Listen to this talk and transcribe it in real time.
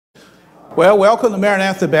Well, welcome to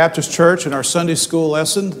Maranatha Baptist Church and our Sunday School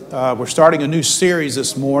lesson. We're starting a new series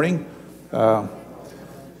this morning. So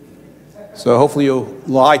hopefully you'll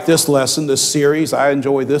like this lesson, this series. I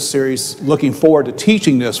enjoy this series, looking forward to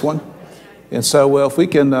teaching this one. And so if we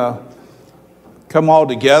can come all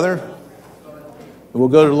together, we'll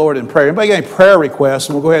go to the Lord in prayer. Anybody got any prayer requests?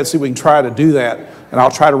 And we'll go ahead and see if we can try to do that. And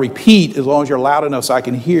I'll try to repeat as long as you're loud enough so I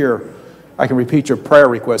can hear. I can repeat your prayer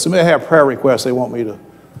requests. Somebody have prayer requests they want me to.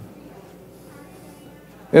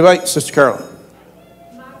 Anybody? Sister Carolyn.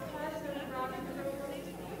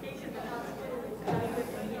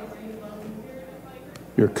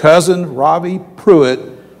 Your cousin, Robbie Pruitt,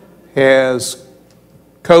 has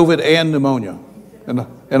COVID and pneumonia in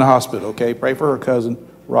the hospital. Okay, pray for her cousin,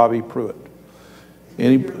 Robbie Pruitt.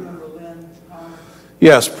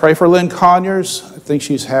 Yes, pray for Lynn Conyers. I think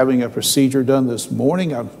she's having a procedure done this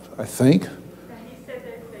morning, I think.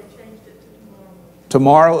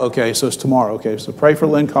 Tomorrow? Okay, so it's tomorrow. Okay, so pray for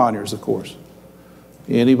Lynn Conyers, of course.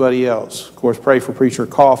 Anybody else? Of course, pray for Preacher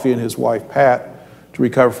Coffee and his wife, Pat, to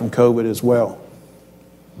recover from COVID as well.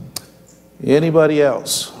 Anybody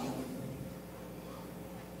else?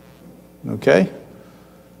 Okay.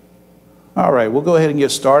 All right, we'll go ahead and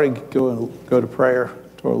get started. Go to prayer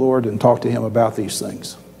to our Lord and talk to Him about these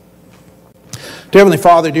things. Dear Heavenly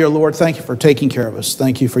Father, dear Lord, thank you for taking care of us.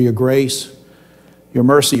 Thank you for your grace, your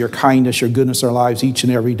mercy, your kindness, your goodness in our lives each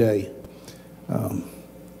and every day.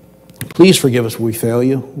 Please forgive us where we fail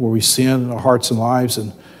you, where we sin in our hearts and lives,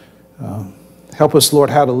 and help us, Lord,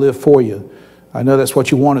 how to live for you. I know that's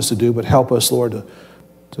what you want us to do, but help us, Lord,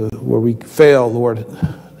 to where we fail, Lord,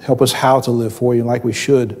 help us how to live for you like we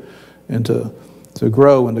should, and to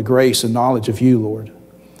grow in the grace and knowledge of you, Lord.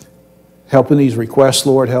 Help in these requests,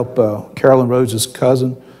 Lord. Help Carolyn Rhodes'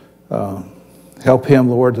 cousin. Help him,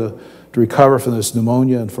 Lord, to recover from this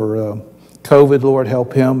pneumonia and for COVID, Lord,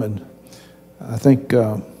 help him. And I think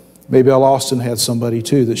maybe Al Austin had somebody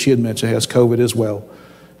too that she had mentioned has COVID as well.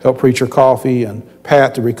 Help Preacher Coffee and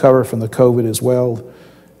Pat to recover from the COVID as well,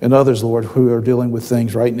 and others, Lord, who are dealing with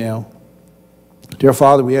things right now. Dear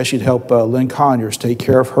Father, we ask you to help Lynn Conyers take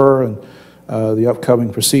care of her and the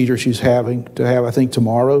upcoming procedure she's having to have, I think,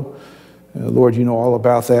 tomorrow. Lord, you know all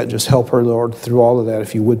about that. Just help her, Lord, through all of that,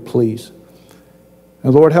 if you would, please.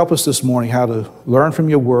 And Lord, help us this morning how to learn from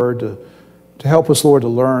your word, to help us, Lord, to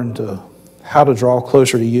learn how to draw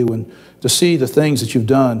closer to you and to see the things that you've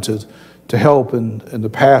done to help in the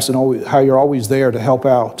past and always, how you're always there to help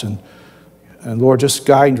out. And Lord, just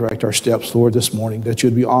guide and direct our steps, Lord, this morning, that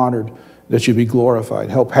you'd be honored, that you'd be glorified.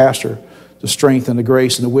 Help Pastor the strength and the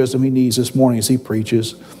grace and the wisdom he needs this morning as he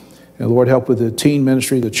preaches. And Lord, help with the teen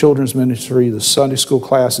ministry, the children's ministry, the Sunday school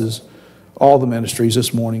classes, all the ministries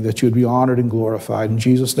this morning, that you would be honored and glorified. In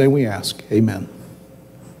Jesus' name we ask. Amen.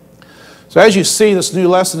 So as you see, this new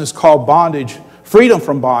lesson is called Bondage, Freedom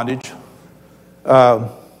from Bondage.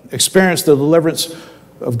 Experience the deliverance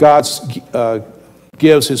of God's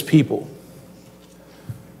gives his people.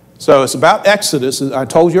 So it's about Exodus. I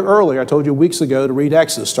told you earlier, I told you weeks ago to read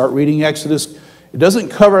Exodus. Start reading Exodus. It doesn't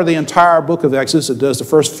cover the entire book of Exodus. It does the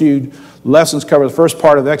first few lessons, cover the first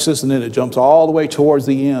part of Exodus, and then it jumps all the way towards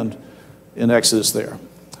the end in Exodus there.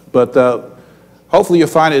 But hopefully you'll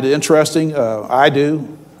find it interesting. I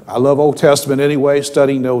do. I love Old Testament anyway,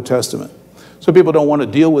 studying the Old Testament. Some people don't want to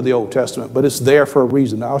deal with the Old Testament, but it's there for a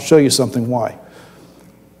reason. I'll show you something why.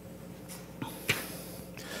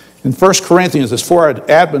 In 1 Corinthians, it's for an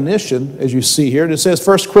admonition, as you see here. And it says,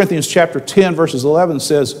 1 Corinthians chapter 10, verses 11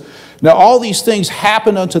 says, "Now all these things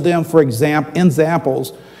happen unto them for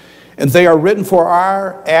examples, and they are written for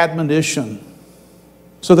our admonition."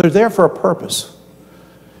 So they're there for a purpose.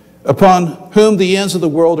 "Upon whom the ends of the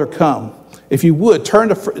world are come." If you would, turn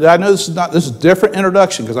to, I know this is a different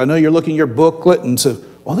introduction, because I know you're looking at your booklet and say,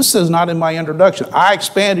 well, this is not in my introduction. I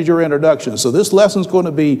expanded your introduction. So this lesson is going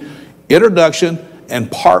to be introduction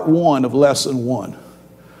and part 1 of lesson 1.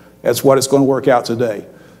 That's what it's going to work out today.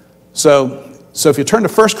 So if you turn to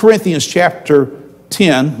 1 Corinthians chapter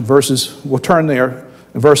 10, we'll turn there,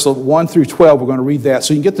 in verse 1 through 12, we're going to read that.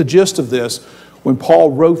 So you can get the gist of this when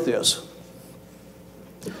Paul wrote this.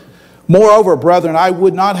 "Moreover, brethren, I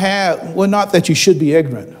would not that you should be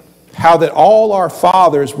ignorant, how that all our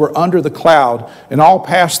fathers were under the cloud, and all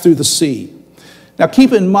passed through the sea." Now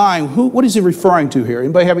keep in mind, what is he referring to here?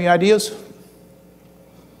 Anybody have any ideas?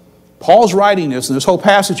 Paul's writing this, and this whole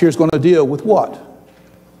passage here is going to deal with what?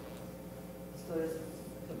 So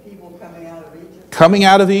the people coming out of Egypt. Coming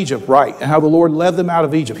out of Egypt, right, and how the Lord led them out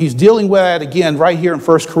of Egypt. He's dealing with that again right here in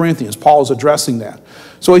 1 Corinthians. Paul is addressing that.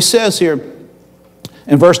 So he says here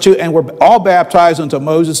in verse 2, "And were all baptized unto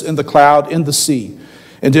Moses in the cloud in the sea,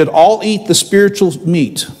 and did all eat the spiritual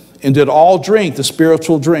meat, and did all drink the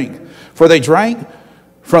spiritual drink. For they drank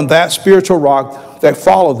from that spiritual rock that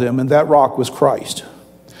followed them, and that rock was Christ.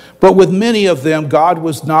 But with many of them God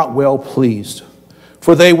was not well pleased,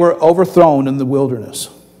 for they were overthrown in the wilderness.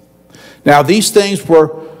 Now these things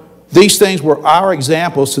were our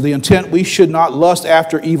examples, to the intent we should not lust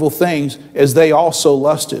after evil things, as they also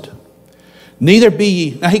lusted. Neither be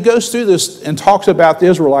ye. Now he goes through this and talks about the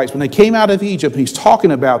Israelites. When they came out of Egypt, he's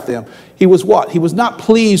talking about them. He was what? He was not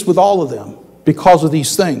pleased with all of them because of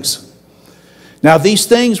these things. Now these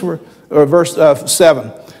things were, verse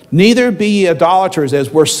 7, neither be ye idolaters,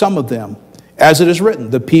 as were some of them. As it is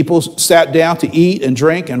written, the people sat down to eat and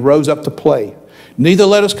drink and rose up to play. Neither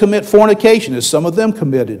let us commit fornication, as some of them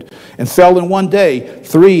committed, and fell in one day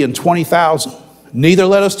 23,000. Neither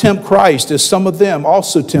let us tempt Christ, as some of them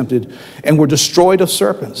also tempted, and were destroyed of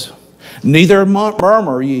serpents. Neither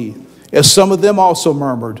murmur ye, as some of them also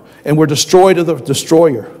murmured, and were destroyed of the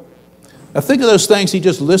destroyer. Now think of those things he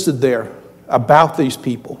just listed there about these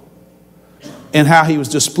people, and how he was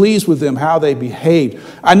displeased with them, how they behaved.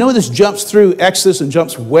 I know this jumps through Exodus and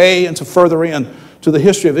jumps way into further in to the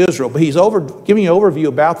history of Israel, but he's giving you an overview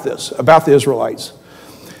about this, about the Israelites.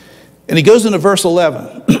 And he goes into verse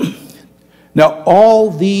 11. Now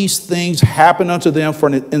all these things happen unto them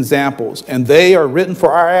for examples, and they are written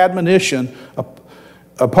for our admonition,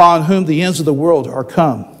 upon whom the ends of the world are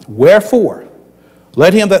come. Wherefore,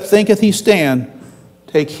 let him that thinketh he stand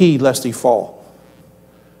take heed lest he fall.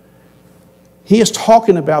 He is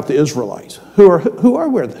talking about the Israelites. Who were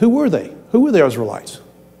they? Who were the Israelites?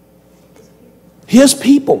 His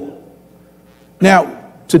people.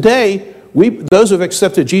 Now, today, those who have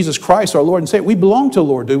accepted Jesus Christ, our Lord and Savior, we belong to the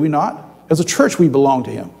Lord, do we not? As a church, we belong to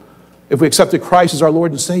him. If we accepted Christ as our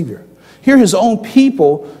Lord and Savior. Here, his own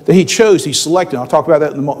people that he chose, he selected. I'll talk about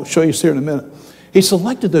that I'll show you here in a minute. He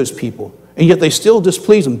selected those people, and yet they still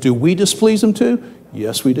displease him. Do we displease him too?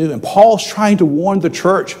 Yes, we do. And Paul's trying to warn the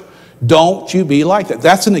church, don't you be like that.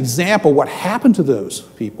 That's an example of what happened to those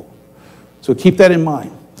people. So keep that in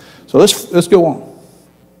mind. So let's go on.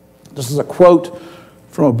 This is a quote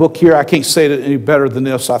from a book here. I can't say it any better than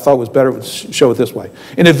this, so I thought it was better to show it this way.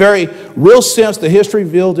 In a very real sense, the history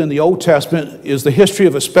revealed in the Old Testament is the history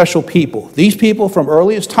of a special people. These people from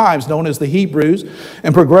earliest times, known as the Hebrews,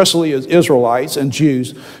 and progressively as Israelites and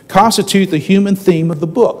Jews, constitute the human theme of the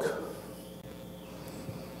book.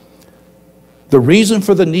 The reason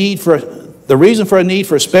for a need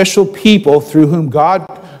for a special people through whom God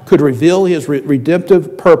could reveal his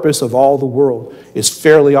redemptive purpose of all the world is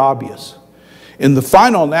fairly obvious. In the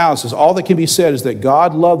final analysis, all that can be said is that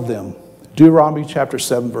God loved them, Deuteronomy chapter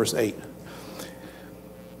 7, verse 8,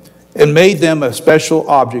 and made them a special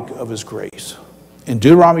object of his grace. In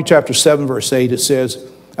Deuteronomy chapter 7, verse 8, it says,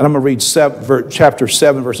 and I'm going to read chapter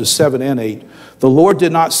 7, verses 7 and 8, the Lord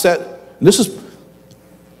did not set, and this is,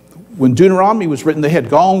 when Deuteronomy was written, they had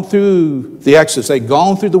gone through the Exodus, they'd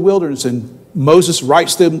gone through the wilderness, and Moses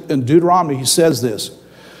writes them in Deuteronomy, he says this,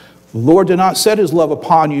 the Lord did not set his love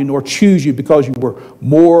upon you, nor choose you because you were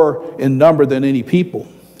more in number than any people,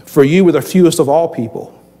 for you were the fewest of all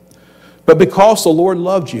people. But because the Lord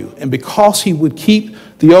loved you, and because he would keep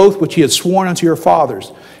the oath which he had sworn unto your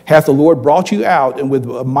fathers, hath the Lord brought you out, and with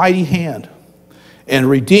a mighty hand, and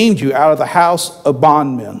redeemed you out of the house of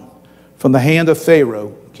bondmen, from the hand of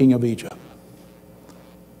Pharaoh, king of Egypt.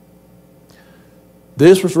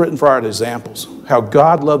 This was written for our examples, how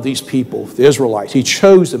God loved these people, the Israelites. He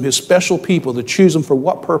chose them, his special people, to choose them for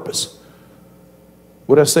what purpose?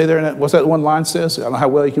 What did I say there? What's that one line says? I don't know how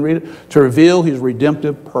well you can read it. To reveal his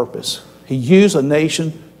redemptive purpose. He used a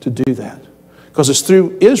nation to do that. Because it's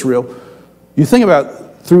through Israel, you think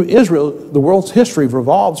about through Israel, the world's history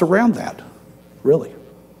revolves around that, really.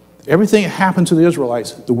 Everything that happened to the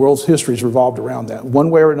Israelites, the world's history is revolved around that, one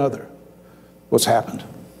way or another, what's happened.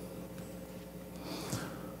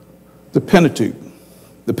 The Pentateuch.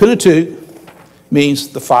 The Pentateuch means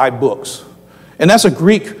the 5 books. And that's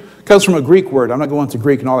comes from a Greek word. I'm not going into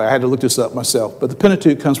Greek and all that. I had to look this up myself. But the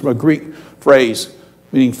Pentateuch comes from a Greek phrase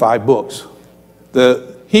meaning 5 books.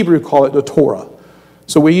 The Hebrew call it the Torah.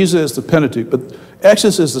 So we use it as the Pentateuch. But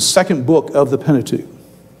Exodus is the 2nd book of the Pentateuch.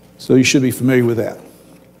 So you should be familiar with that.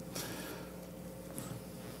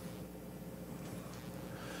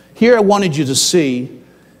 Here I wanted you to see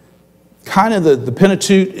kind of the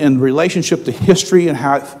Pentateuch in relationship to history and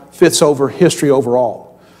how it fits over history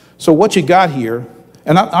overall. So what you got here,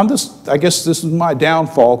 and I guess this is my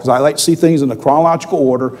downfall because I like to see things in a chronological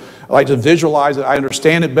order. I like to visualize it. I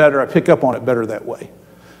understand it better. I pick up on it better that way.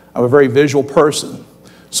 I'm a very visual person.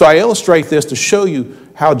 So I illustrate this to show you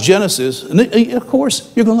how Genesis, and of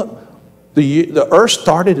course, you're going to look, the earth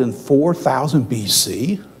started in 4000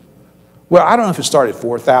 BC. Well, I don't know if it started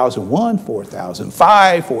 4001,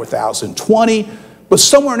 4005, 4020, but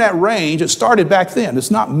somewhere in that range, it started back then.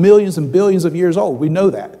 It's not millions and billions of years old. We know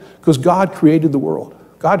that because God created the world.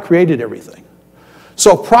 God created everything.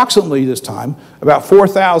 So approximately this time, about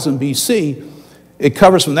 4000 BC, it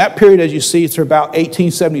covers from that period, as you see, to about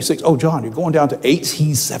 1876. Oh, John, you're going down to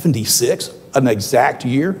 1876, an exact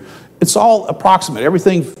year? It's all approximate.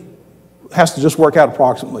 Everything has to just work out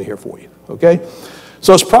approximately here for you, okay?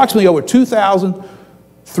 So it's approximately over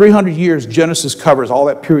 2,300 years Genesis covers all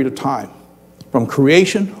that period of time, from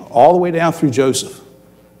creation all the way down through Joseph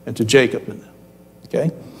and to Jacob, okay?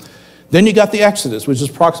 Then you got the Exodus, which is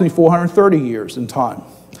approximately 430 years in time.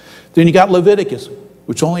 Then you got Leviticus,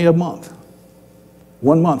 which only a month.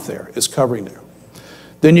 1 month there is covering there.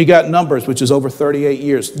 Then you got Numbers, which is over 38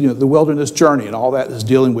 years. You know, the wilderness journey and all that is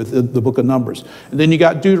dealing with the book of Numbers. And then you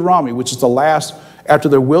got Deuteronomy, which is the last, after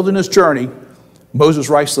their wilderness journey, Moses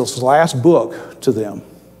writes this last book to them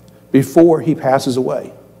before he passes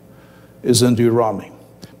away, is in Deuteronomy.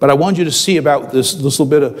 But I want you to see about this little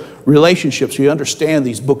bit of relationship so you understand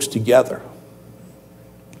these books together.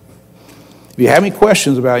 If you have any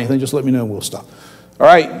questions about anything, just let me know and we'll stop. All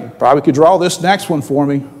right, you probably could draw this next one for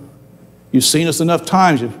me. You've seen us enough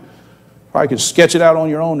times, you probably could sketch it out on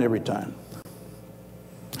your own every time.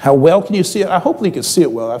 How well can you see it? I hope you can see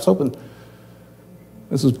it well. I was hoping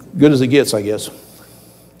this is as good as it gets, I guess.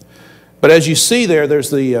 But as you see there, there's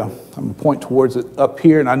the, I'm going to point towards it up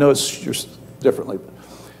here, and I know it's just differently.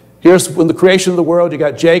 Here's when the creation of the world, you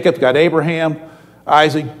got Jacob, you got Abraham,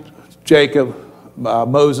 Isaac, Jacob,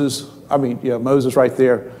 Moses right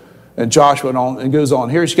there, and Joshua and on, and goes on.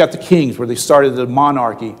 Here's you got the kings where they started the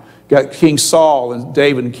monarchy. You got King Saul and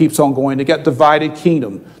David, and keeps on going. They got divided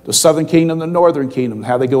kingdom, the southern kingdom, the northern kingdom,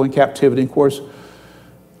 how they go in captivity. Of course,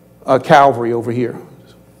 Calvary over here.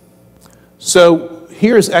 So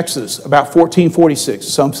here's Exodus, about 1446.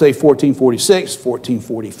 Some say 1446,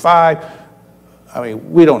 1445. I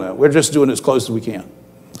mean, we don't know. We're just doing as close as we can.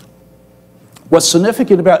 What's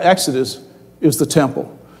significant about Exodus is the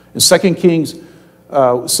temple. In 2 Kings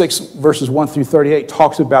 6 verses 1 through 38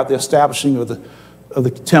 talks about the establishing of the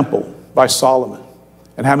temple by Solomon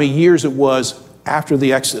and how many years it was after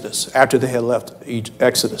the Exodus, after they had left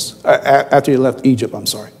after he left Egypt, I'm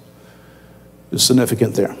sorry. It's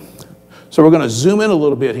significant there. So we're going to zoom in a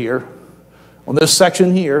little bit here. On this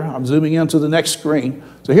section here, I'm zooming into the next screen.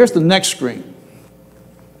 So here's the next screen.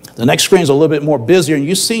 The next screen is a little bit more busier, and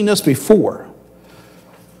you've seen this before.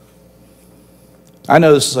 I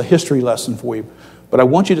know this is a history lesson for you, but I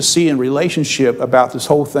want you to see in relationship about this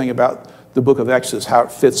whole thing about the book of Exodus, how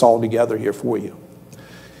it fits all together here for you.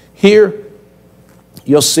 Here,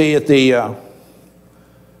 you'll see at the, I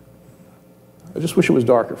just wish it was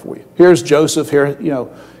darker for you. Here's Joseph here,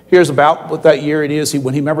 here's about what that year it is.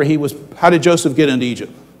 How did Joseph get into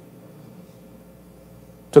Egypt?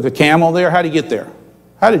 Took a camel there? How did he get there?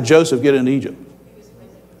 How did Joseph get into Egypt?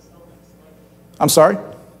 I'm sorry?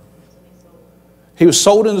 He was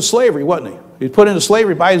sold into slavery, wasn't he? He was put into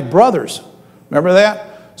slavery by his brothers. Remember that?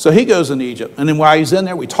 So he goes into Egypt. And then while he's in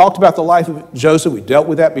there, we talked about the life of Joseph. We dealt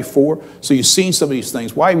with that before. So you've seen some of these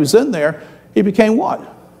things. While he was in there, he became what?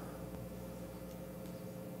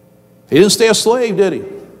 He didn't stay a slave, did he?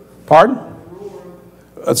 Pardon?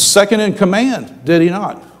 A second in command, did he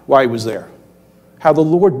not, while he was there? How the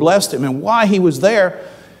Lord blessed him. And why he was there,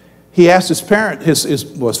 he asked his parent, his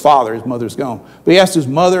father, his mother's gone, but he asked his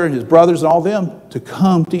mother and his brothers and all them to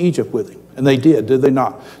come to Egypt with him. And they did they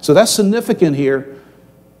not? So that's significant here.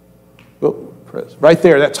 Right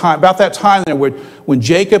there, that time, about that time there when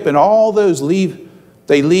Jacob and all those leave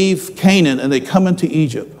Canaan and they come into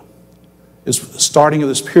Egypt. Is the starting of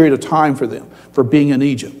this period of time for them, for being in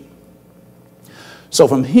Egypt. So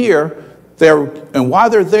from here, and while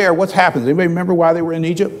they're there, what happens? Anybody remember why they were in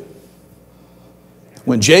Egypt?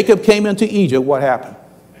 When Jacob came into Egypt, what happened?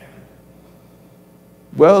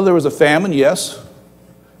 Well, there was a famine, yes.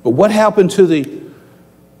 But what happened to the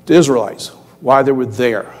Israelites while they were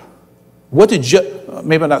there?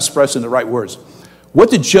 Maybe I'm not expressing the right words. What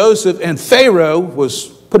did Joseph and Pharaoh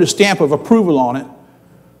put a stamp of approval on it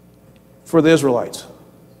for the Israelites?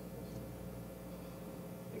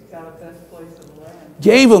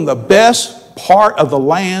 Gave them the best part of the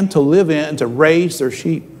land to live in and to raise their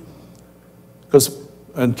sheep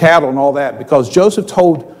and cattle and all that, because Joseph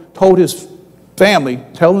told his family,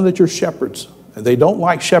 tell them that you're shepherds, and they don't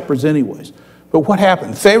like shepherds anyways. But what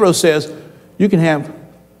happened? Pharaoh says, you can have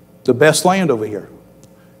the best land over here.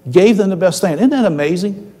 Gave them the best land. Isn't that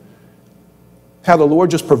amazing? How the Lord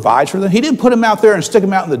just provides for them. He didn't put them out there and stick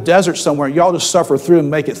them out in the desert somewhere. Y'all just suffer through and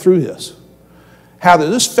make it through this. How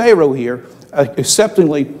this Pharaoh here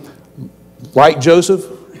acceptingly like Joseph,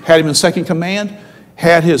 had him in second command,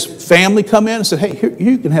 had his family come in and said, hey, here,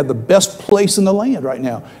 you can have the best place in the land right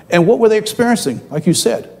now. And what were they experiencing? Like you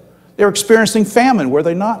said, they were experiencing famine, were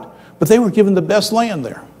they not? But they were given the best land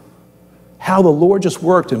there. How the Lord just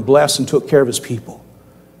worked and blessed and took care of his people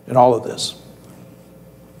in all of this.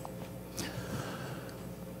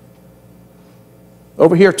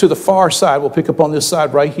 Over here to the far side, we'll pick up on this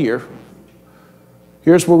side right here.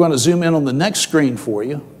 Here's where we're going to zoom in on the next screen for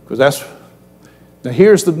you, because that's, now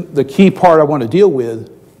here's the key part I want to deal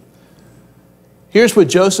with. Here's with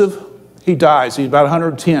Joseph. He dies. He's about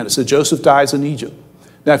 110. It says Joseph dies in Egypt.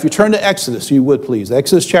 Now if you turn to Exodus, you would please.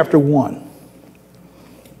 Exodus chapter 1.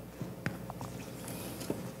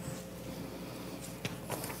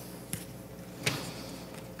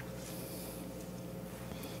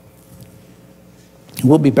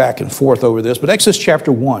 We'll be back and forth over this, but Exodus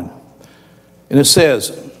chapter 1. And it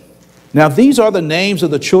says, now these are the names of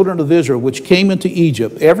the children of Israel which came into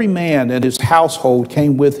Egypt. Every man and his household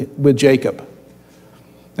came with Jacob.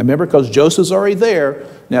 Now remember, because Joseph's already there,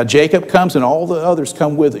 now Jacob comes and all the others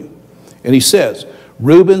come with him. And he says,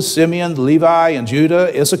 Reuben, Simeon, Levi, and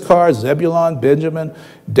Judah, Issachar, Zebulun, Benjamin,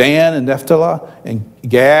 Dan, and Naphtali, and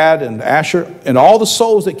Gad, and Asher, and all the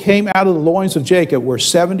souls that came out of the loins of Jacob were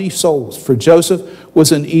 70 souls, for Joseph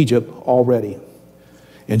was in Egypt already.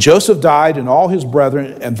 And Joseph died, and all his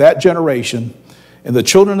brethren, and that generation, and the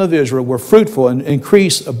children of Israel were fruitful, and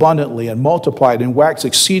increased abundantly, and multiplied, and waxed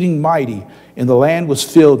exceeding mighty, and the land was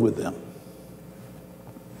filled with them.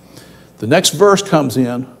 The next verse comes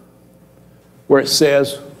in, where it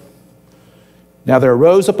says, now there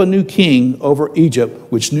arose up a new king over Egypt,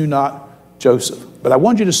 which knew not Joseph. But I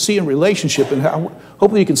want you to see in relationship, and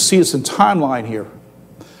hopefully you can see this in timeline here,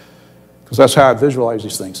 because that's how I visualize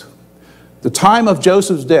these things. The time of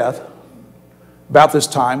Joseph's death, about this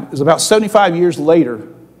time, is about 75 years later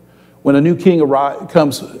when a new king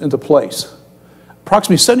comes into place.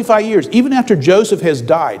 Approximately 75 years, even after Joseph has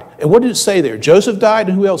died. And what did it say there? Joseph died,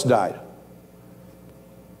 and who else died?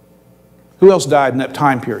 Who else died in that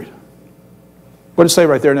time period? What did it say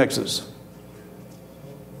right there in Exodus?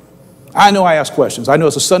 I know I ask questions. I know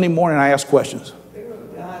it's a Sunday morning and I ask questions.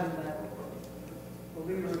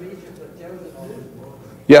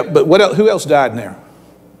 Yeah, but what else, who else died in there?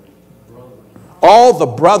 All the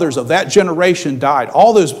brothers of that generation died.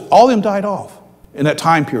 All of them died off in that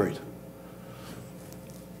time period.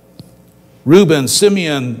 Reuben,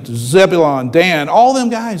 Simeon, Zebulun, Dan, all them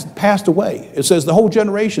guys passed away. It says the whole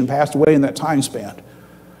generation passed away in that time span.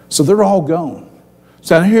 So they're all gone.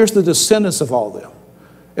 So now here's the descendants of all of them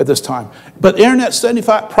at this time. But in that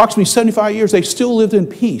approximately 75 years, they still lived in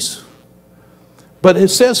peace. But it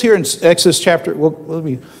says here in Exodus chapter,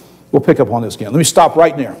 we'll pick up on this again. Let me stop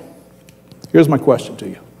right there. Here's my question to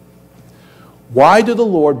you. Why did the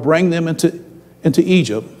Lord bring them into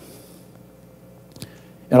Egypt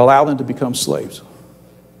and allow them to become slaves?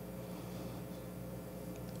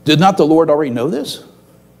 Did not the Lord already know this? Of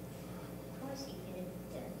course he did.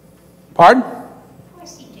 Pardon? Of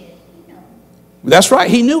course he did. He knew. That's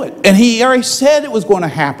right, he knew it. And he already said it was going to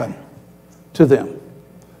happen to them.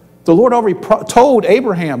 The Lord already told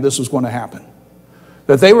Abraham this was going to happen.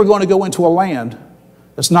 That they were going to go into a land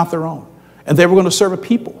that's not their own. And they were going to serve a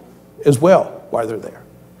people as well while they're there.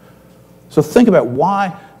 So think about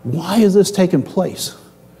why is this taking place?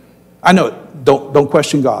 I know it. Don't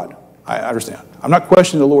question God. I understand. I'm not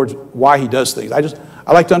questioning the Lord why he does things.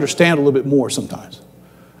 I like to understand a little bit more sometimes.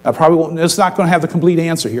 I probably won't, it's not going to have the complete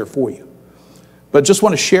answer here for you. But just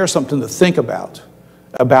want to share something to think about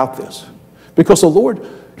this. Because the Lord,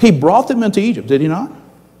 he brought them into Egypt, did he not?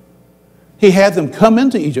 He had them come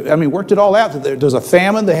into Egypt. I mean, worked it all out. There's a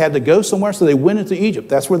famine. They had to go somewhere, so they went into Egypt.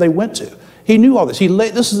 That's where they went to. He knew all this.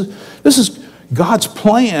 This is God's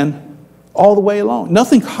plan all the way along.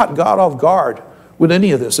 Nothing caught God off guard with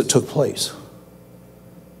any of this that took place.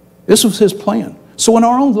 This was his plan. So in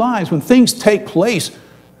our own lives, when things take place,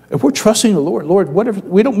 if we're trusting the Lord, whatever,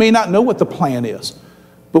 we may not know what the plan is,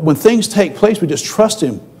 but when things take place, we just trust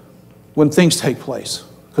him when things take place,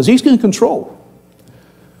 because he's in control.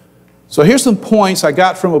 So here's some points I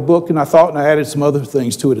got from a book, and I added some other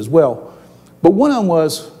things to it as well. But one of them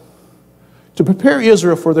was to prepare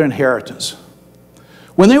Israel for their inheritance.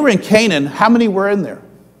 When they were in Canaan, how many were in there?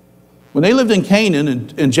 When they lived in Canaan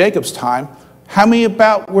in Jacob's time, how many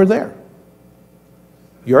about were there?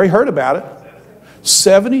 You already heard about it.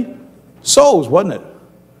 70 souls, wasn't it?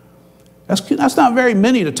 That's not very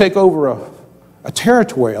many to take over a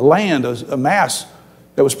territory, a land, a mass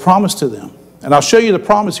that was promised to them. And I'll show you the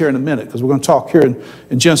promise here in a minute, because we're going to talk here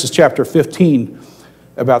in Genesis chapter 15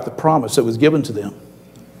 about the promise that was given to them.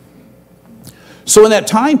 So in that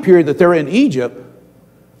time period that they're in Egypt,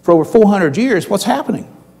 for over 400 years, what's happening?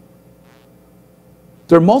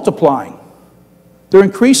 They're multiplying. They're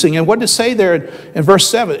increasing. And what did it say there in verse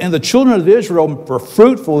 7? And the children of Israel were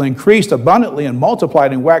fruitful, increased abundantly, and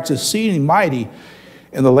multiplied, and waxed exceeding mighty,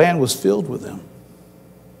 and the land was filled with them.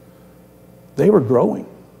 They were growing.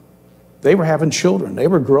 They were having children. They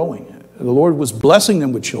were growing. And the Lord was blessing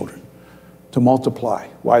them with children to multiply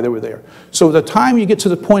while they were there. So by the time you get to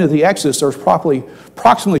the point of the Exodus, there's probably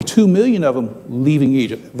approximately 2 million of them leaving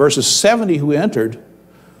Egypt versus 70 who entered.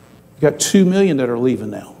 You got 2 million that are leaving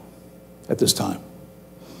now at this time.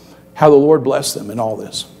 How the Lord blessed them in all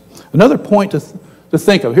this. Another point to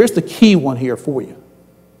think of. Here's the key one here for you.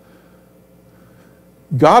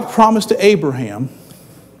 God promised to Abraham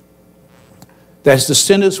that his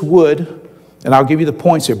descendants would, and I'll give you the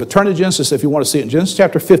points here, but turn to Genesis if you want to see it. Genesis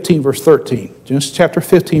chapter 15, verse 13. Genesis chapter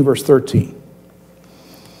 15, verse 13.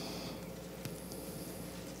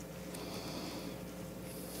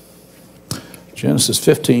 Genesis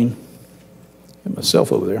 15. Get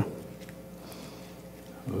myself over there.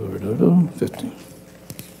 15.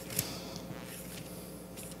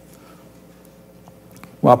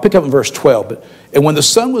 Well, I'll pick up in verse 12. And when the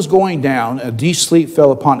sun was going down, a deep sleep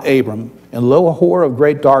fell upon Abram, and lo, a horror of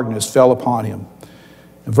great darkness fell upon him.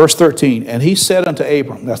 In verse 13, and he said unto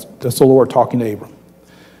Abram, that's the Lord talking to Abram,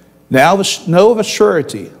 now know of a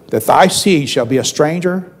surety that thy seed shall be a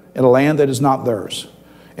stranger in a land that is not theirs,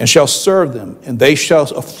 and shall serve them, and they shall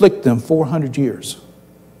afflict them 400 years.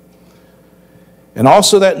 And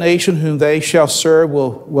also that nation whom they shall serve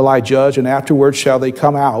will I judge, and afterwards shall they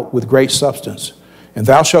come out with great substance. And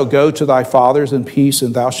thou shalt go to thy fathers in peace,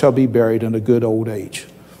 and thou shalt be buried in a good old age.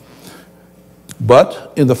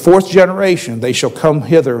 But in the fourth generation they shall come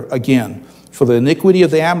hither again, for the iniquity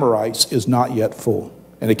of the Amorites is not yet full.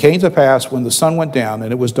 And it came to pass, when the sun went down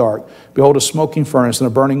and it was dark, behold, a smoking furnace and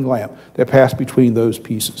a burning lamp that passed between those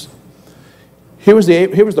pieces. Here was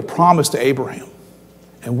the promise to Abraham.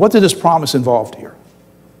 And what did this promise involve here?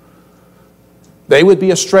 They would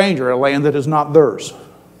be a stranger in a land that is not theirs.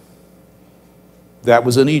 That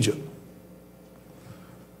was in Egypt.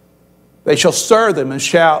 They shall serve them,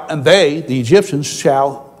 and they, the Egyptians,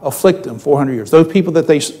 shall afflict them 400 years. Those people that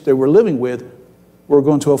they were living with were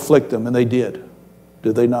going to afflict them, and they did.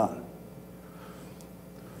 Did they not?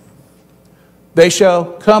 They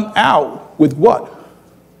shall come out with what?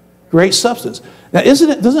 Great substance. Now,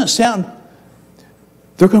 doesn't it sound,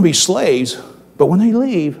 they're going to be slaves, but when they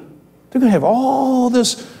leave, they're going to have all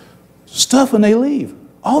this stuff when they leave.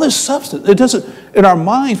 All this substance. It doesn't, in our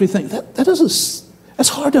minds, we think, that's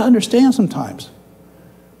hard to understand sometimes.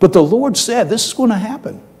 But the Lord said, this is going to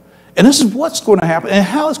happen. And this is what's going to happen, and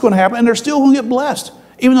how it's going to happen, and they're still going to get blessed,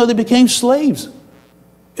 even though they became slaves.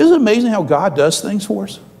 Isn't it amazing how God does things for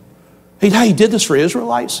us? He did this for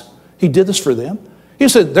Israelites. He did this for them. He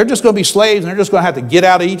said, they're just going to be slaves, and they're just going to have to get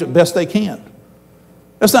out of Egypt best they can.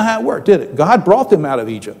 That's not how it worked, did it? God brought them out of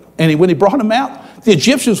Egypt. And when he brought them out, the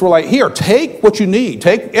Egyptians were like, here, take what you need.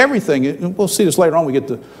 Take everything. And we'll see this later on when we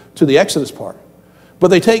get to the Exodus part. But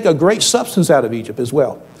they take a great substance out of Egypt as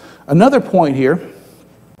well. Another point here,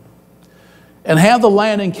 and have the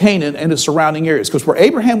land in Canaan and its surrounding areas. Because where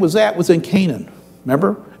Abraham was at was in Canaan.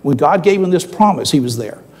 Remember? When God gave him this promise, he was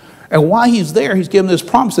there. And while he's there, he's given this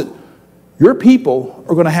promise that your people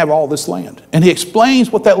are going to have all this land. And he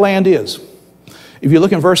explains what that land is. If you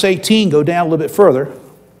look in verse 18, go down a little bit further.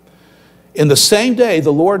 In the same day,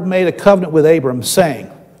 the Lord made a covenant with Abram,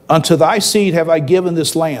 saying, unto thy seed have I given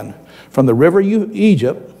this land, from the river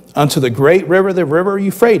Egypt unto the great river, the river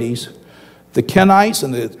Euphrates, the Kenites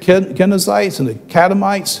and the Kenizzites and the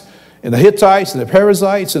Kadamites and the Hittites and the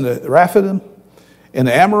Perizzites and the Rephaim and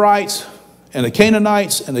the Amorites and the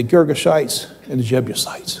Canaanites and the Girgashites and the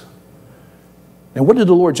Jebusites. Now, what did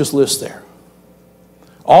the Lord just list there?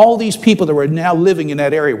 All these people that were now living in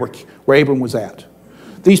that area where Abram was at.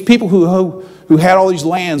 These people who had all these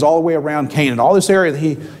lands all the way around Canaan, all this area that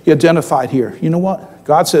he identified here. You know what?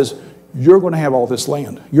 God says, you're going to have all this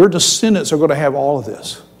land. Your descendants are going to have all of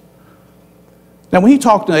this. Now, when he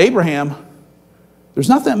talked to Abraham, there's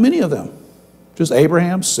not that many of them. Just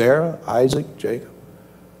Abraham, Sarah, Isaac, Jacob.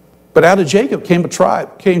 But out of Jacob came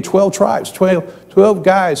 12 tribes, 12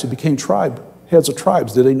 guys who became heads of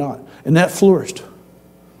tribes, did they not? And that flourished.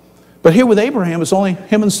 But here with Abraham, it's only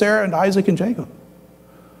him and Sarah and Isaac and Jacob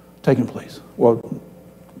taking place. Well,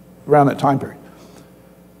 around that time period.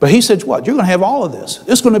 But he said, what? You're going to have all of this.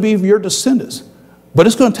 It's going to be your descendants. But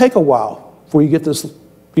it's going to take a while before you get this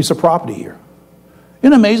piece of property here.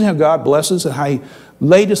 Isn't it amazing how God blesses and how he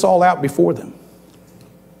laid this all out before them?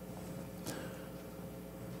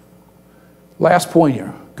 Last point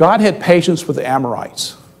here. God had patience with the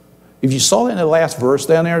Amorites. If you saw that in the last verse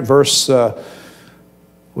down there, verse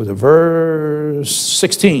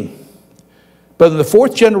 16. But in the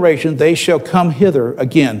fourth generation they shall come hither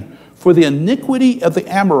again, for the iniquity of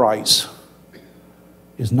the Amorites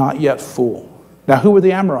is not yet full. Now, who were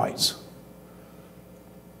the Amorites?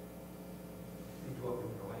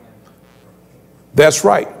 That's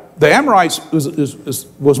right. The Amorites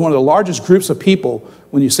was one of the largest groups of people.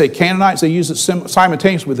 When you say Canaanites, they use it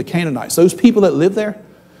simultaneously with the Canaanites. Those people that live there.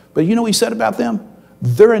 But you know what he said about them?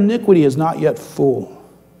 Their iniquity is not yet full.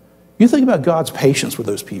 You think about God's patience with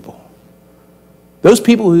those people. Those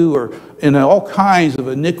people who are in all kinds of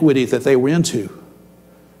iniquity that they were into.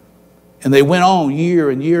 And they went on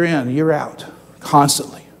year and year in, year out,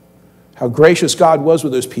 constantly. How gracious God was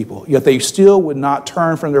with those people. Yet they still would not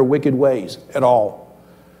turn from their wicked ways at all.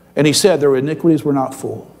 And he said their iniquities were not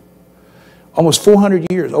full. Almost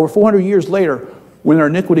 400 years, over 400 years later, when their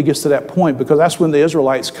iniquity gets to that point, because that's when the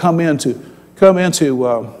Israelites come into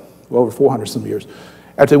over 400 some years,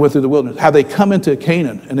 after they went through the wilderness, how they come into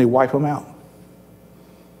Canaan and they wipe them out.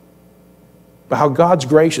 But how God's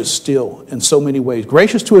gracious still in so many ways.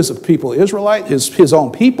 Gracious to his people, Israelite, his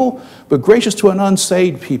own people, but gracious to an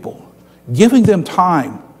unsaved people. Giving them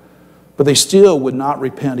time, but they still would not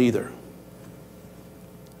repent either.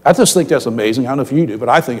 I just think that's amazing. I don't know if you do, but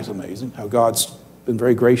I think it's amazing how God's been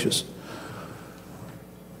very gracious.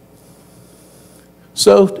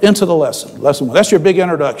 So, into the lesson. Lesson 1. That's your big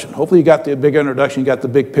introduction. Hopefully you got the big introduction, you got the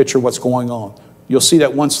big picture of what's going on. You'll see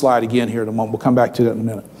that one slide again here in a moment. We'll come back to that in a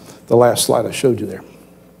minute. The last slide I showed you there.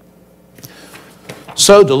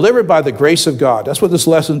 So, delivered by the grace of God. That's what this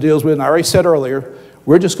lesson deals with. And I already said earlier,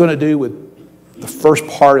 we're just going to do with the first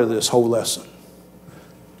part of this whole lesson.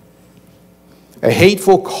 A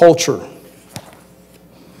hateful culture.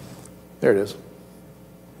 There it is.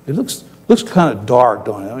 It looks kind of dark,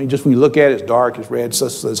 don't it? I mean, just when you look at it, it's dark, it's red, it's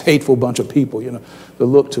this hateful bunch of people, you know, the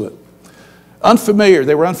look to it. Unfamiliar.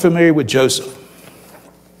 They were unfamiliar with Joseph.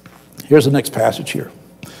 Here's the next passage here.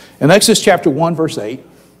 In Exodus chapter 1, verse 8,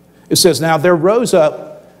 it says, Now there rose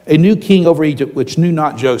up a new king over Egypt, which knew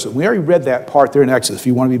not Joseph. We already read that part there in Exodus. If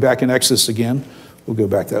you want to be back in Exodus again, we'll go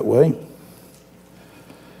back that way.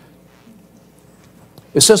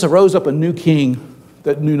 It says, arose up a new king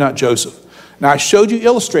that knew not Joseph. Now, I showed you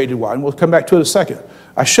illustrated one, and we'll come back to it in a second.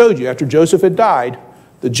 I showed you after Joseph had died,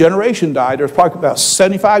 the generation died. There's probably about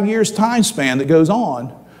 75 years time span that goes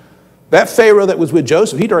on. That Pharaoh that was with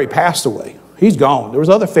Joseph, he'd already passed away. He's gone. There was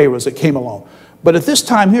other Pharaohs that came along. But at this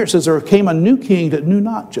time here, it says there came a new king that knew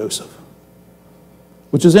not Joseph,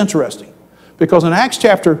 which is interesting. Because in Acts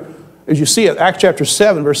chapter, as you see it, Acts chapter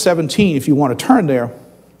 7, verse 17, if you want to turn there,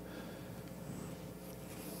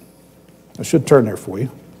 I should turn there for you.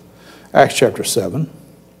 Acts chapter 7.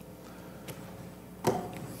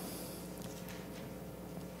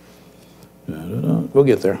 We'll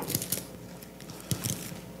get there.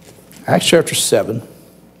 Acts chapter 7.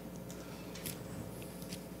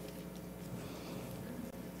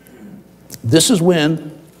 This is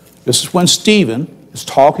when Stephen is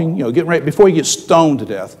talking, getting ready, before he gets stoned to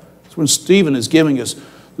death. It's when Stephen is giving us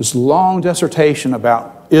this long dissertation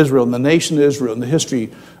about Israel and the nation of Israel and the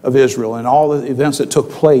history of Israel and all the events that took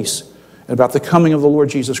place and about the coming of the Lord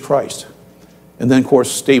Jesus Christ. And then, of course,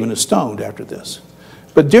 Stephen is stoned after this.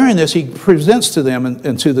 But during this, he presents to them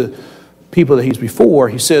and to the people that he's before,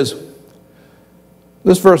 he says,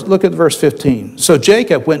 look at verse 15. So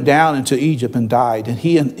Jacob went down into Egypt and died, and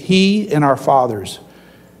he and our fathers,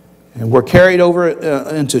 and were carried over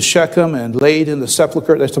into Shechem and laid in the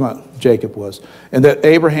sepulchre. That's what Jacob was. And that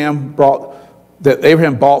Abraham bought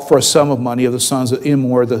for a sum of money of the sons of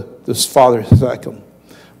Emor, the father of Shechem.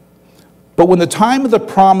 But when the time of the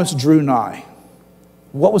promise drew nigh,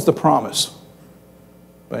 what was the promise?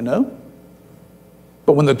 I know.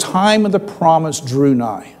 But when the time of the promise drew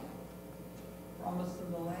nigh, Promise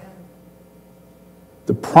in the land.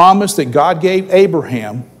 the promise that God gave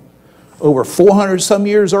Abraham over 400 some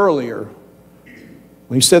years earlier,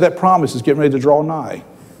 when he said that promise is getting ready to draw nigh.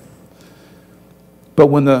 But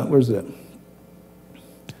when the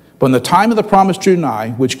time of the promise drew nigh,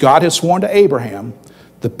 which God had sworn to Abraham,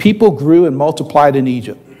 the people grew and multiplied in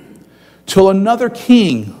Egypt, till another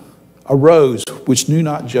king arose, which knew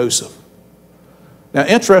not Joseph. Now,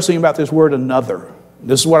 interesting about this word another.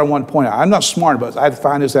 This is what I want to point out. I'm not smart about it. I had to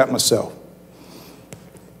find this out myself.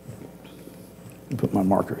 Let me put my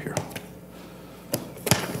marker here.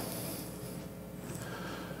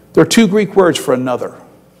 There are two Greek words for another.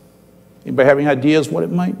 Anybody have any ideas what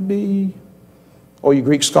it might be? All you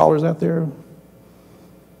Greek scholars out there?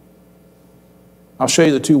 I'll show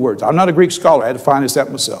you the two words. I'm not a Greek scholar. I had to find this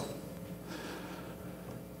out myself.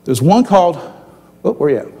 There's one called, oh, where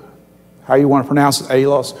are you at? How you want to pronounce it,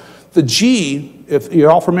 Alos. The G, if you're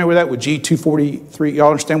all familiar with that, with G243, y'all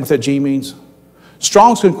understand what that G means?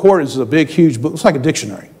 Strong's Concordance is a big, huge book. It's like a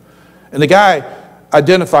dictionary. And the guy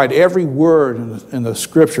identified every word in the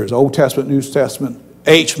scriptures, Old Testament, New Testament.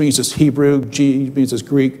 H means it's Hebrew, G means it's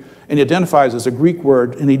Greek, and he identifies as a Greek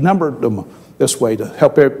word, and he numbered them this way to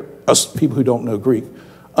help us people who don't know Greek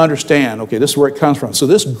understand, okay, this is where it comes from. So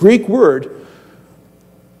this Greek word,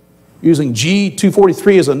 using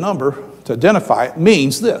G243 as a number to identify it,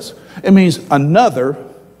 means this. It means another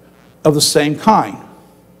of the same kind.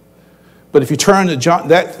 But if you turn to John,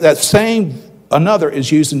 that same another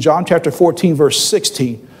is used in John chapter 14, verse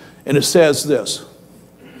 16, and it says this,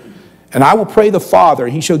 and I will pray the Father,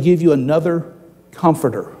 and he shall give you another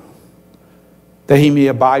comforter, that he may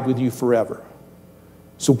abide with you forever.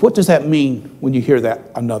 So what does that mean when you hear that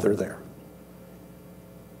another there?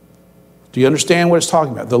 Do you understand what it's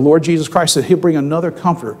talking about? The Lord Jesus Christ said he'll bring another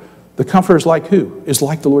comforter. The comforter is like who? Is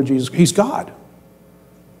like the Lord Jesus. He's God.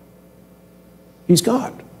 He's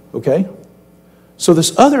God, okay? So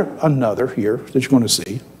this other another here that you're going to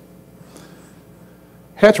see,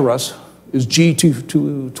 heteros, is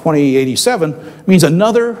G2087, means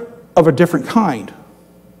another of a different kind.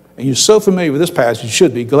 And you're so familiar with this passage, you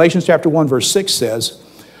should be. Galatians chapter 1, verse 6 says,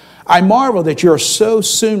 I marvel that you are so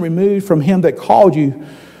soon removed from him that called you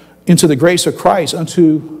into the grace of Christ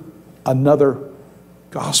unto another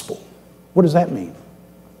gospel. What does that mean?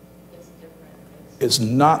 It's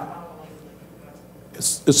not,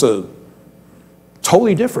 it's a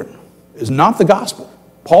totally different. It's not the gospel.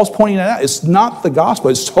 Paul's pointing that out. It's not the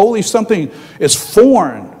gospel. It's totally something, it's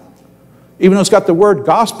foreign. Even though it's got the word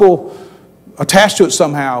gospel attached to it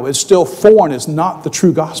somehow, it's still foreign. It's not the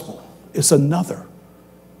true gospel. It's another.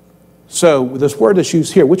 So this word that's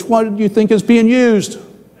used here, which one do you think is being used?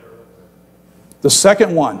 The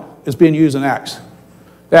second one is being used in Acts.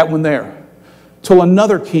 That one there. Till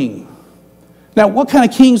another king. Now, what kind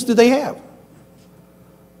of kings did they have?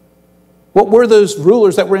 What were those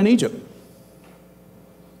rulers that were in Egypt?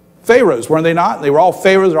 Pharaohs, weren't they not? They were all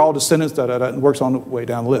pharaohs, they're all descendants, and it works on the way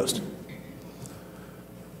down the list.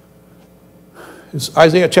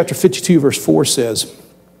 Isaiah chapter 52, verse 4 says,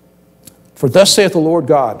 for thus saith the Lord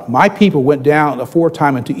God, my people went down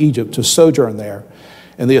aforetime into Egypt to sojourn there,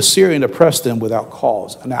 and the Assyrian oppressed them without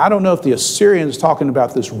cause. Now, I don't know if the Assyrian is talking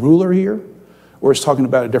about this ruler here, or it's talking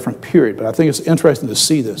about a different period, but I think it's interesting to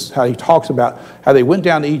see this, how he talks about how they went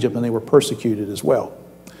down to Egypt and they were persecuted as well.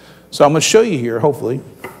 So I'm going to show you here, hopefully,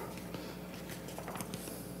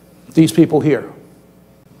 these people here.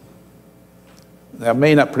 Now, I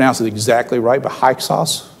may not pronounce it exactly right, but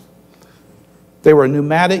Hyksos. They were a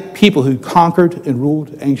nomadic people who conquered and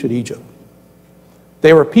ruled ancient Egypt.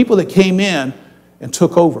 They were people that came in and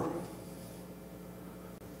took over.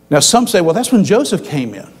 Now, some say, well, that's when Joseph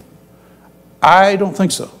came in. I don't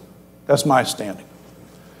think so. That's my standing.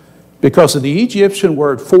 Because of the Egyptian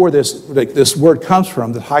word for this word comes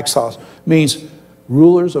from, the Hyksos, means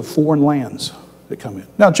rulers of foreign lands that come in.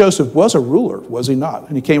 Now, Joseph was a ruler, was he not?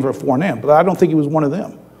 And he came from a foreign land, but I don't think he was one of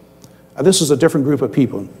them. This is a different group of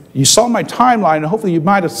people. You saw my timeline, and hopefully you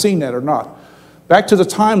might have seen that or not. Back to the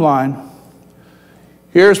timeline,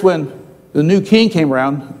 here's when the new king came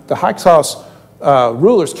around. The Hyksos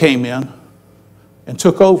rulers came in and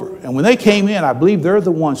took over. And when they came in, I believe they're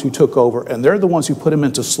the ones who took over, and they're the ones who put them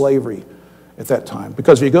into slavery at that time.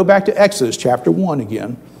 Because if you go back to Exodus chapter 1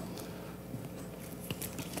 again,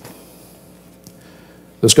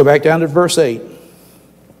 let's go back down to verse 8.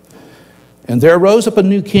 And there arose up a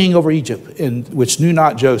new king over Egypt, which knew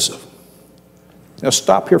not Joseph. Now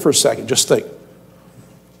stop here for a second. Just think.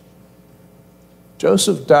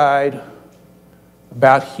 Joseph died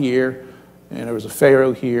about here, and there was a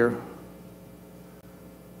Pharaoh here.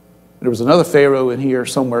 There was another Pharaoh in here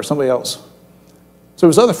somewhere, somebody else. So there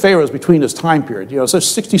was other Pharaohs between this time period. You know, so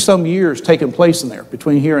 60-some years taking place in there,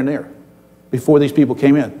 between here and there, before these people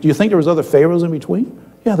came in. Do you think there was other Pharaohs in between?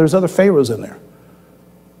 Yeah, there's other Pharaohs in there.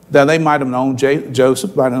 Now, they might have known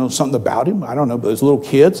Joseph, might have known something about him. I don't know, but there's little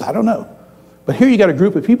kids. I don't know. But here you got a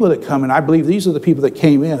group of people that come, and I believe these are the people that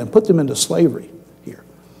came in and put them into slavery here.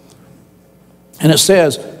 And it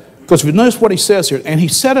says, because we notice what he says here, and he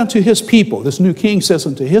said unto his people, this new king says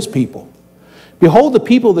unto his people, behold, the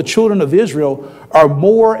people of the children of Israel are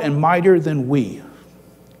more and mightier than we.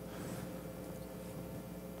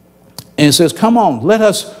 And it says, come on, let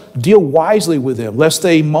us deal wisely with them, lest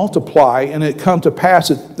they multiply, and it come to pass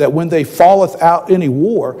that when they falleth out any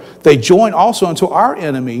war, they join also unto our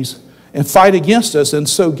enemies and fight against us, and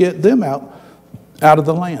so get them out of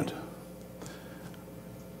the land.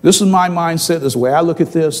 This is my mindset, this is the way I look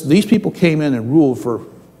at this. These people came in and ruled for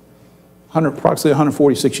approximately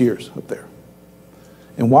 146 years up there.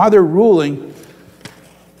 And while they're ruling,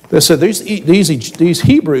 they said these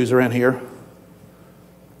Hebrews are in here,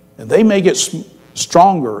 and they may get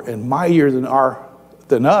stronger and mightier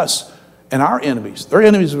than us and our enemies. Their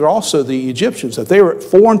enemies were also the Egyptians. That they were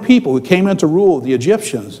foreign people who came in to rule the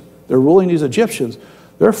Egyptians. They're ruling these Egyptians.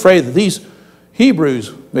 They're afraid that these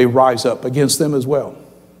Hebrews may rise up against them as well.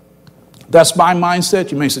 That's my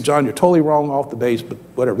mindset. You may say, John, you're totally wrong off the base, but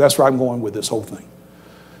whatever. That's where I'm going with this whole thing.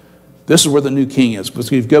 This is where the new king is. Because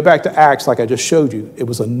if you go back to Acts, like I just showed you, it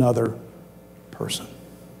was another person.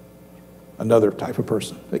 Another type of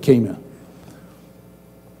person that came in.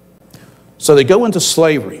 So they go into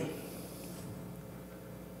slavery.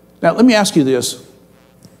 Now, let me ask you this.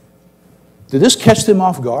 Did this catch them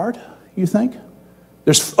off guard, you think?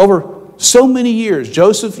 There's over so many years.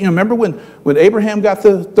 Joseph, remember when Abraham got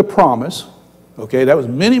the promise? Okay, that was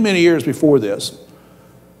many, many years before this.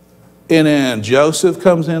 And then Joseph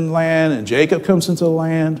comes in land, and Jacob comes into the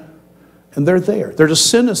land, and they're there. They're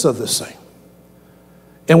descendants of this thing.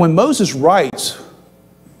 And when Moses writes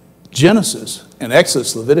Genesis and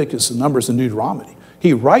Exodus, Leviticus, and Numbers, and Deuteronomy,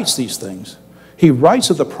 he writes these things. He writes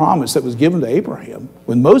of the promise that was given to Abraham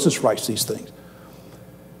when Moses writes these things.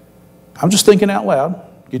 I'm just thinking out loud.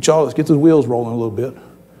 Let's get the wheels rolling a little bit.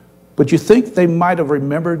 But you think they might have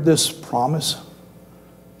remembered this promise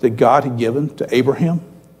that God had given to Abraham?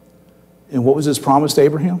 And what was his promise to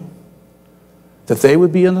Abraham? That they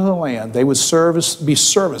would be in the land. They would be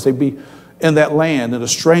servants. They'd be in that land, in a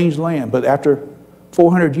strange land. But after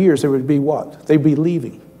 400 years, they would be what? They'd be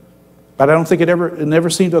leaving. But I don't think it never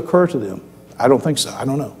seemed to occur to them. I don't think so. I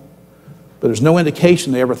don't know. But there's no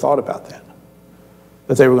indication they ever thought about that.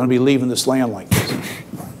 That they were going to be leaving this land like this.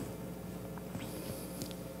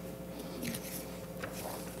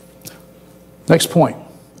 Next point.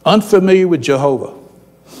 Unfamiliar with Jehovah.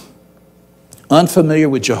 Unfamiliar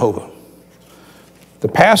with Jehovah. The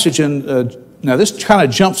passage in, now this kind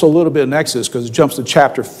of jumps a little bit in Exodus because it jumps to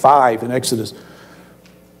chapter 5 in Exodus.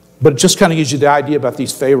 But it just kind of gives you the idea about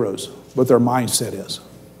these pharaohs, what their mindset is.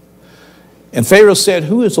 And Pharaoh said,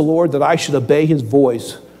 "Who is the Lord that I should obey his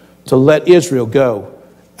voice to let Israel go?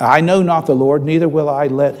 I know not the Lord, neither will I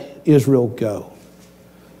let Israel go."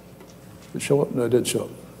 Did it show up? No, it didn't show up.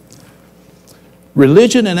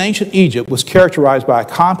 Religion in ancient Egypt was characterized by a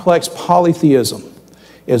complex polytheism.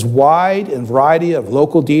 As wide and variety of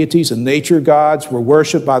local deities and nature gods were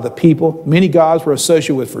worshipped by the people. Many gods were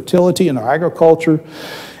associated with fertility and agriculture,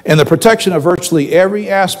 and the protection of virtually every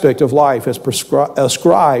aspect of life is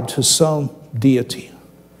ascribed to some deity.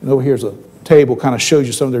 And over here's a table kind of shows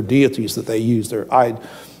you some of their deities that they use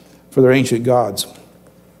for their ancient gods.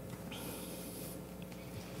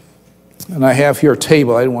 And I have here a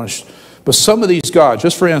table. I didn't want to, but some of these gods,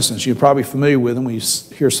 just for instance, you're probably familiar with them when you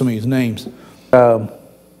hear some of these names.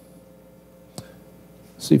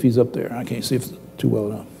 See if he's up there. I can't see if it's too well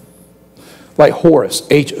enough. Like Horus,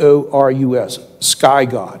 Horus, sky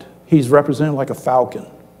god. He's represented like a falcon.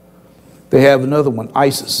 They have another one,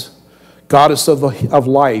 Isis, goddess of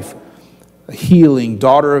life, healing,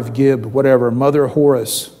 daughter of Gib, whatever, mother of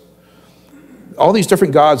Horus. All these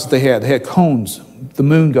different gods that they had. They had Cones, the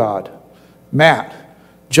moon god, Mat,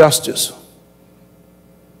 justice,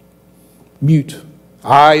 Mute,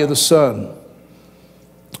 eye of the sun.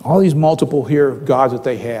 All these multiple here gods that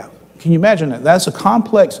they have. Can you imagine that? That's a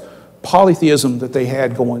complex polytheism that they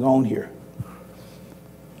had going on here.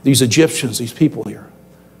 These Egyptians, these people here.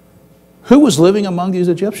 Who was living among these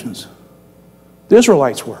Egyptians? The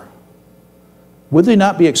Israelites were. Would they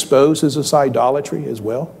not be exposed as this idolatry as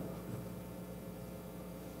well?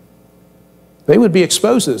 They would be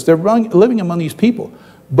exposed to this. They're living among these people.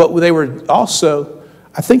 But they were also,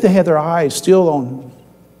 I think they had their eyes still on,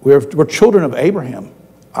 we're children of Abraham,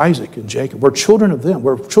 Isaac, and Jacob. We're children of them.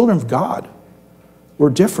 We're children of God. We're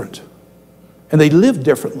different. And they lived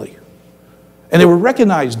differently. And they were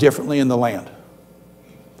recognized differently in the land.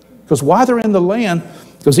 Because while they're in the land,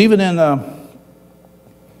 because even in,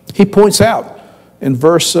 he points out in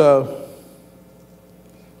verse,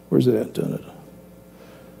 where's it at?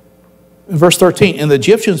 In verse 13, and the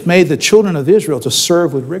Egyptians made the children of Israel to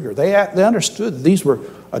serve with rigor. They understood that these were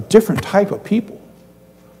a different type of people.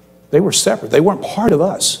 They were separate. They weren't part of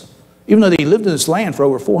us. Even though they lived in this land for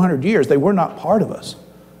over 400 years, they were not part of us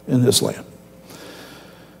in this land.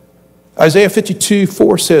 Isaiah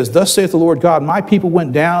 52:4 says, "Thus saith the Lord God, my people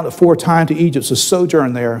went down aforetime to Egypt to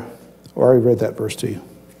sojourn there." Oh, I already read that verse to you.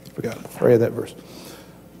 Forgot it. I read that verse.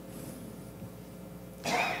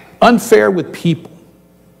 Unfair with people.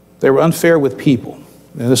 They were unfair with people.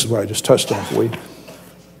 And this is what I just touched on for you.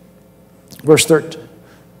 Verse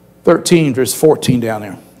 13, verse 14 down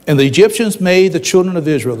there. And the Egyptians made the children of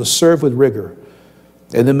Israel to serve with rigor.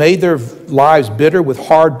 And they made their lives bitter with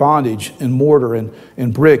hard bondage and mortar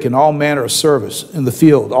and brick and all manner of service in the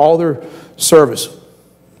field, all their service,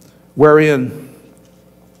 wherein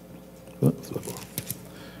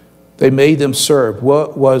they made them serve,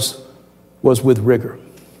 what was with rigor.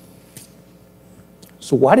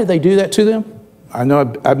 So why did they do that to them? I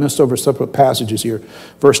know I missed over separate passages here.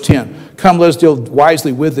 Verse 10, come, let us deal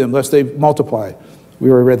wisely with them, lest they multiply. We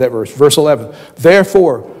already read that verse. Verse 11,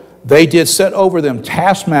 therefore they did set over them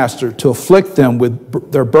taskmaster to afflict them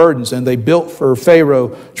with their burdens, and they built for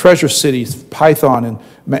Pharaoh treasure cities, Python and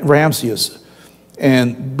Ramses.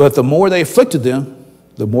 But the more they afflicted them,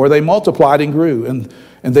 the more they multiplied and grew,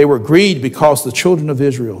 and they were grieved because the children of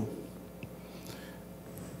Israel.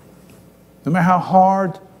 No matter how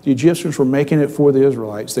hard the Egyptians were making it for the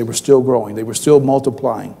Israelites, they were still growing. They were still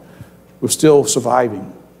multiplying. They were still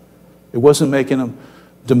surviving. It wasn't making them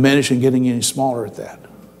diminish and getting any smaller at that.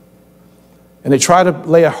 And they tried to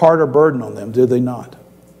lay a harder burden on them, did they not?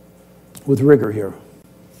 With rigor here.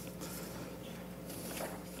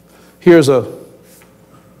 Here's a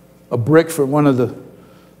brick from one of the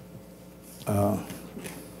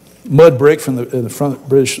mud brick from the front of the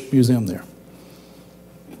British Museum there.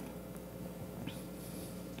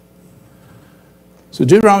 So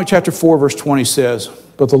Deuteronomy chapter 4 verse 20 says,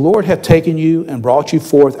 but the Lord hath taken you and brought you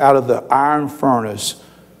forth out of the iron furnace,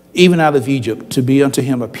 even out of Egypt, to be unto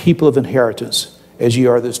him a people of inheritance, as ye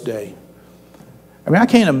are this day. I mean, I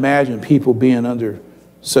can't imagine people being under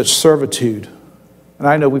such servitude. And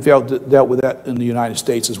I know we've dealt with that in the United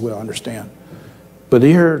States as well, I understand. But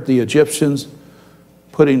here, the Egyptians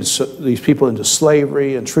putting these people into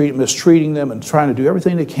slavery and mistreating them and trying to do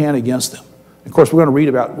everything they can against them. Of course, we're going to read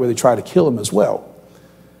about where they try to kill them as well.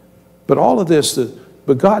 But all of this,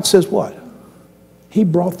 but God says what? He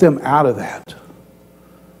brought them out of that.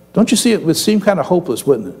 Don't you see, it would seem kind of hopeless,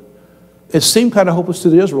 wouldn't it? It seemed kind of hopeless to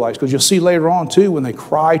the Israelites, because you'll see later on too when they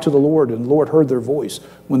cried to the Lord, and the Lord heard their voice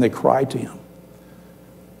when they cried to him,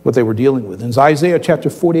 what they were dealing with. In Isaiah chapter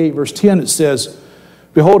 48 verse 10 it says,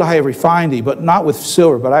 behold, I have refined thee, but not with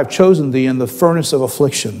silver, but I have chosen thee in the furnace of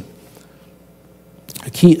affliction.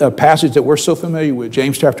 A passage that we're so familiar with,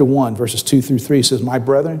 James chapter 1 verses 2 through 3 says, my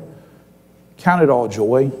brethren, count it all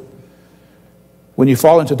joy when you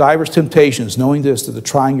fall into divers temptations, knowing this, that the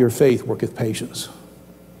trying your faith worketh patience.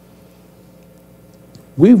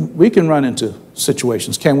 We can run into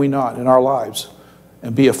situations, can we not, in our lives,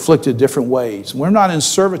 and be afflicted different ways. We're not in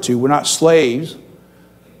servitude. We're not slaves.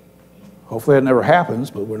 Hopefully that never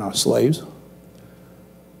happens, but we're not slaves.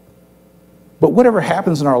 But whatever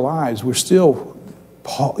happens in our lives, we're still,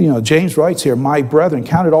 James writes here, my brethren,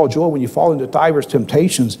 count it all joy when you fall into divers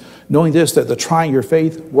temptations, knowing this, that the trying your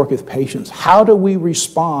faith worketh patience. How do we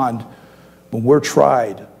respond when we're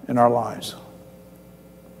tried in our lives?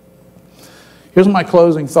 Here's my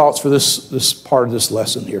closing thoughts for this part of this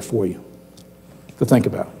lesson here for you to think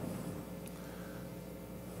about.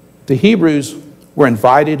 The Hebrews were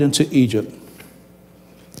invited into Egypt,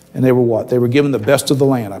 and they were what? They were given the best of the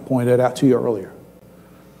land. I pointed that out to you earlier.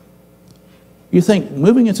 You think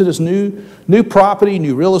moving into this new property,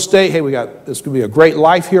 new real estate, hey, this could be a great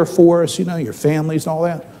life here for us, your families and all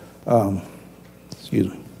that. Excuse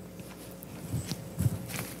me.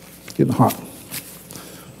 It's getting hot.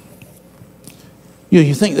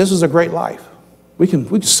 You think this is a great life. We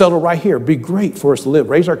can settle right here. It'd be great for us to live,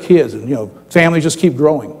 raise our kids, and families just keep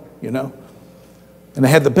growing, And they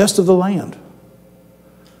had the best of the land.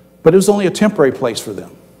 But it was only a temporary place for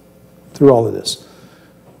them through all of this.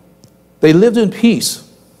 They lived in peace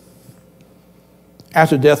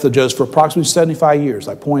after the death of Joseph for approximately 75 years.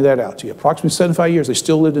 I pointed that out to you. Approximately 75 years, they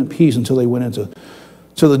still lived in peace until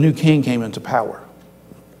the new king came into power.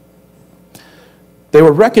 They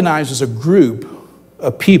were recognized as a group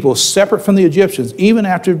of people separate from the Egyptians, even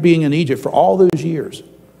after being in Egypt for all those years.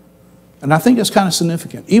 And I think that's kind of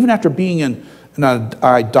significant. Even after being in an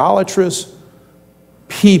idolatrous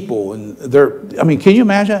people, can you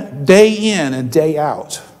imagine? Day in and day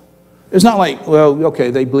out. It's not like, well, okay,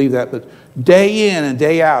 they believe that, but day in and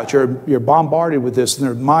day out, you're bombarded with this and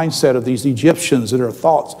their mindset of these Egyptians and their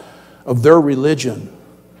thoughts of their religion.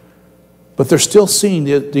 But they're still seen,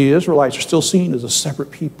 the Israelites are still seen as a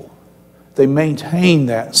separate people. They maintain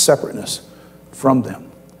that separateness from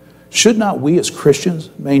them. Should not we as Christians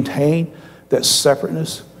maintain that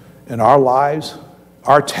separateness in our lives,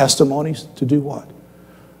 our testimonies, to do what?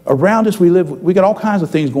 Around us we got all kinds of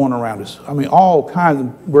things going around us. All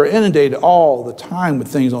kinds. We're inundated all the time with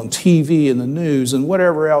things on TV and the news and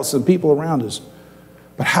whatever else and people around us.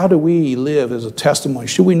 But how do we live as a testimony?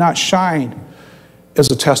 Should we not shine as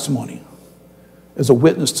a testimony? as a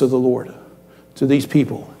witness to the Lord, to these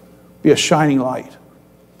people. Be a shining light.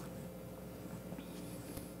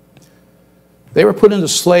 They were put into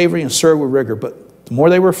slavery and served with rigor, but the more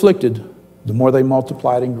they were afflicted, the more they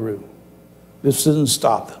multiplied and grew. This didn't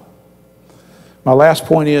stop them. My last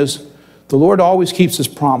point is, the Lord always keeps his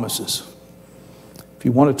promises. If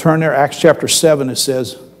you want to turn there, Acts chapter 7, it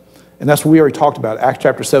says, and that's what we already talked about, Acts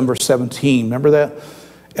chapter 7, verse 17. Remember that?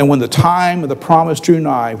 And when the time of the promise drew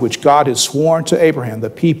nigh, which God had sworn to Abraham, the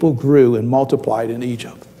people grew and multiplied in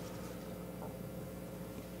Egypt.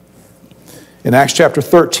 In Acts chapter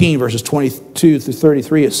 13, verses 22 through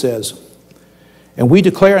 33, it says, and we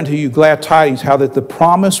declare unto you glad tidings, how that the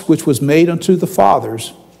promise which was made unto the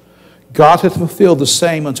fathers, God hath fulfilled the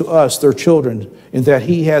same unto us, their children, in that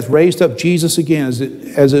he has raised up Jesus again,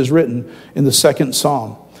 as is written in the second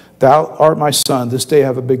Psalm. Thou art my son, this day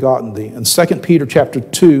have I begotten thee. And 2 Peter chapter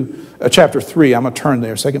 3, I'm going to turn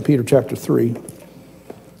there, 2 Peter chapter 3. And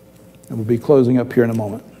we'll be closing up here in a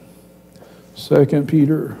moment. 2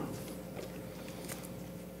 Peter.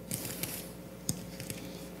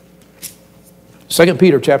 Second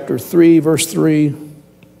Peter chapter 3, verse 3.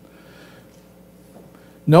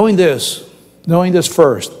 Knowing this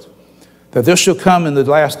first, that there shall come in the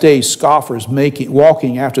last days scoffers,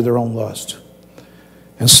 walking after their own lust,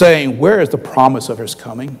 and saying, where is the promise of his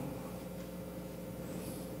coming?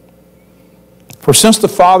 For since the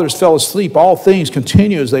fathers fell asleep, all things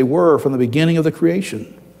continue as they were from the beginning of the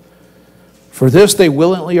creation. For this they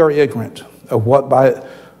willingly are ignorant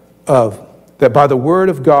that by the word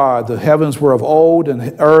of God the heavens were of old,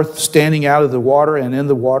 and earth standing out of the water and in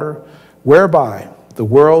the water, whereby the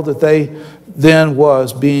world that they then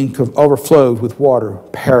was, being overflowed with water,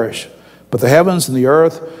 perish. But the heavens and the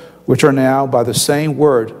earth, which are now by the same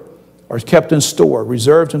word, are kept in store,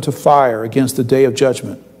 reserved unto fire against the day of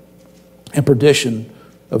judgment and perdition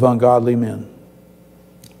of ungodly men.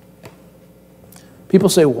 People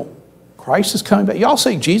say, well, Christ is coming back. Y'all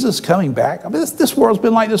say Jesus is coming back? I mean, this world's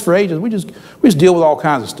been like this for ages. We just deal with all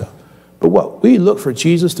kinds of stuff. But what? We look for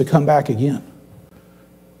Jesus to come back again.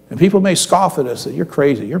 And people may scoff at us that you're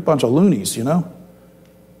crazy. You're a bunch of loonies, you know.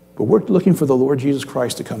 But we're looking for the Lord Jesus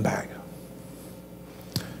Christ to come back.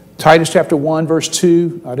 Titus chapter 1, verse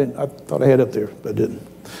 2. I thought I had up there, but I didn't.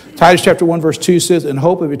 Titus chapter 1, verse 2 says, in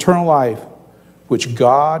hope of eternal life, which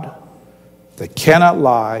God, that cannot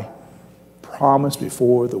lie, promised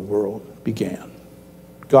before the world began.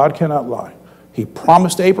 God cannot lie. He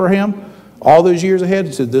promised Abraham all those years ahead.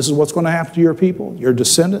 He said, this is what's going to happen to your people, your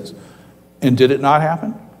descendants. And did it not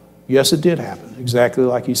happen? Yes, it did happen, exactly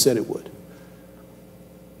like he said it would.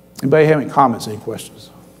 Anybody have any comments, any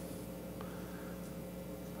questions?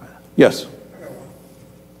 Yes? I got one.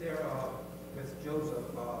 There, with Joseph,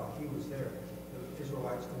 he was there. The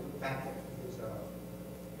Israelites went back at his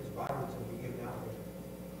body was to be given out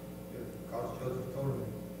there. Because Joseph told him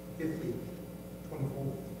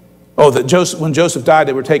 50:24. Oh, that when Joseph died,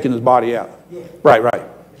 they were taking his body out. Yeah. Right. And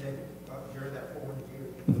then during that 400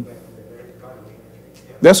 years, he went back to his body.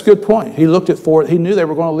 Yeah. That's a good point. He looked at he knew they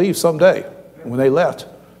were going to leave someday when they left.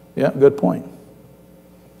 Yeah, good point.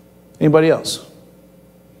 Anybody else?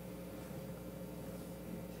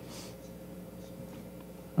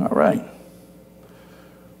 All right.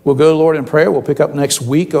 We'll go to the Lord in prayer. We'll pick up next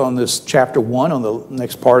week on this chapter 1, on the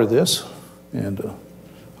next part of this. And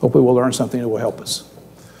hopefully we'll learn something that will help us.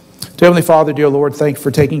 Dear Heavenly Father, dear Lord, thank you for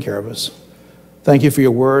taking care of us. Thank you for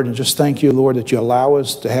your word. And just thank you, Lord, that you allow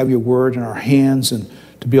us to have your word in our hands and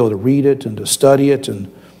to be able to read it and to study it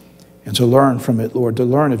and to learn from it, Lord, to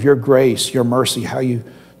learn of your grace, your mercy, how you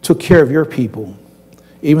took care of your people,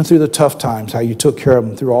 even through the tough times, how you took care of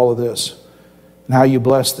them through all of this, and how you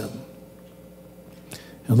blessed them.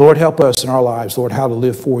 And Lord, help us in our lives, Lord, how to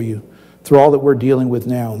live for you through all that we're dealing with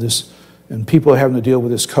now, and people are having to deal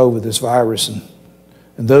with this COVID, this virus, and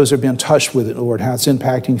those who have been touched with it, Lord, how it's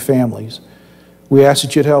impacting families. We ask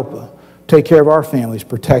that you'd help take care of our families,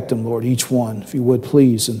 protect them, Lord, each one, if you would,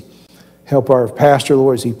 please, and help our pastor,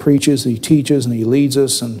 Lord, as he preaches, he teaches, and he leads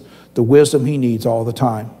us, and the wisdom he needs all the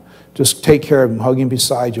time. Just take care of him, hug him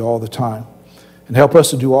beside you all the time. And help us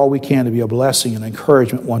to do all we can to be a blessing and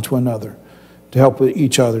encouragement one to another, to help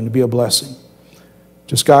each other and to be a blessing.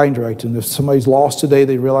 Just guide and direct them. If somebody's lost today,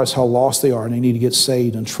 they realize how lost they are and they need to get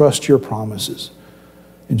saved and trust your promises.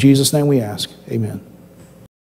 In Jesus' name we ask, amen.